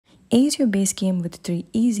Ace your base game with 3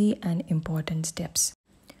 easy and important steps.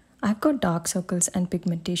 I've got dark circles and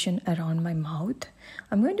pigmentation around my mouth.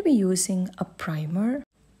 I'm going to be using a primer.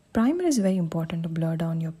 Primer is very important to blur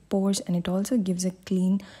down your pores, and it also gives a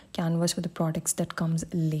clean canvas for the products that comes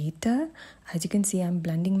later. As you can see, I'm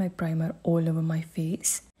blending my primer all over my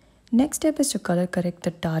face. Next step is to color correct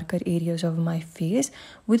the darker areas of my face.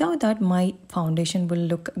 Without that, my foundation will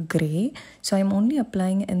look gray. So I'm only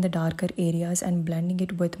applying in the darker areas and blending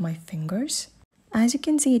it with my fingers. As you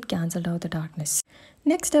can see, it cancelled out the darkness.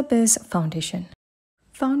 Next step is foundation.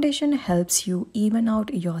 Foundation helps you even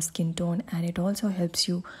out your skin tone, and it also helps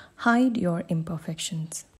you hide your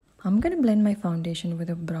imperfections. I'm going to blend my foundation with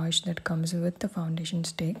a brush that comes with the foundation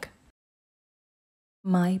stick.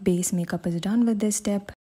 My base makeup is done with this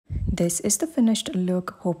step. This is the finished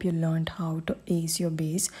look. Hope you learned how to ace your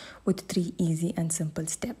base with 3 easy and simple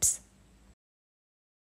steps.